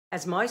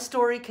As my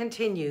story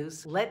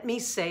continues, let me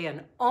say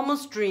an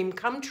almost dream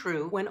come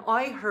true when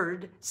I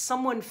heard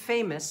someone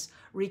famous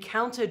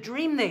recount a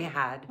dream they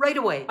had. Right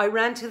away, I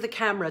ran to the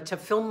camera to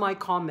film my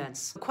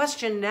comments. The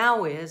question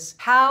now is,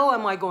 how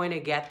am I going to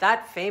get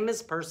that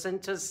famous person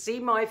to see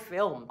my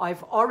film?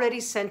 I've already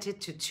sent it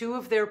to 2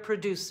 of their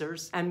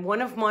producers and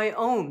one of my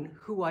own,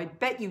 who I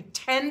bet you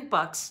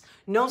 $10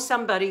 knows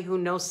somebody who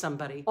knows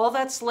somebody. All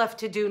that's left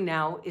to do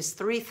now is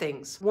 3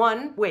 things.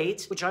 1,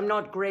 wait, which I'm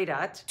not great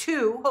at.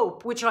 2,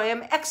 hope, which I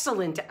am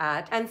excellent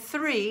at. And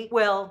 3,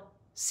 well,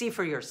 see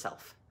for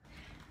yourself.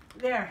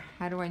 There.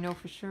 How do I know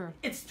for sure?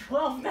 It's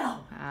 12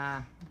 now.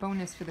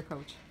 Bonus for the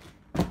coach.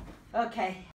 Okay.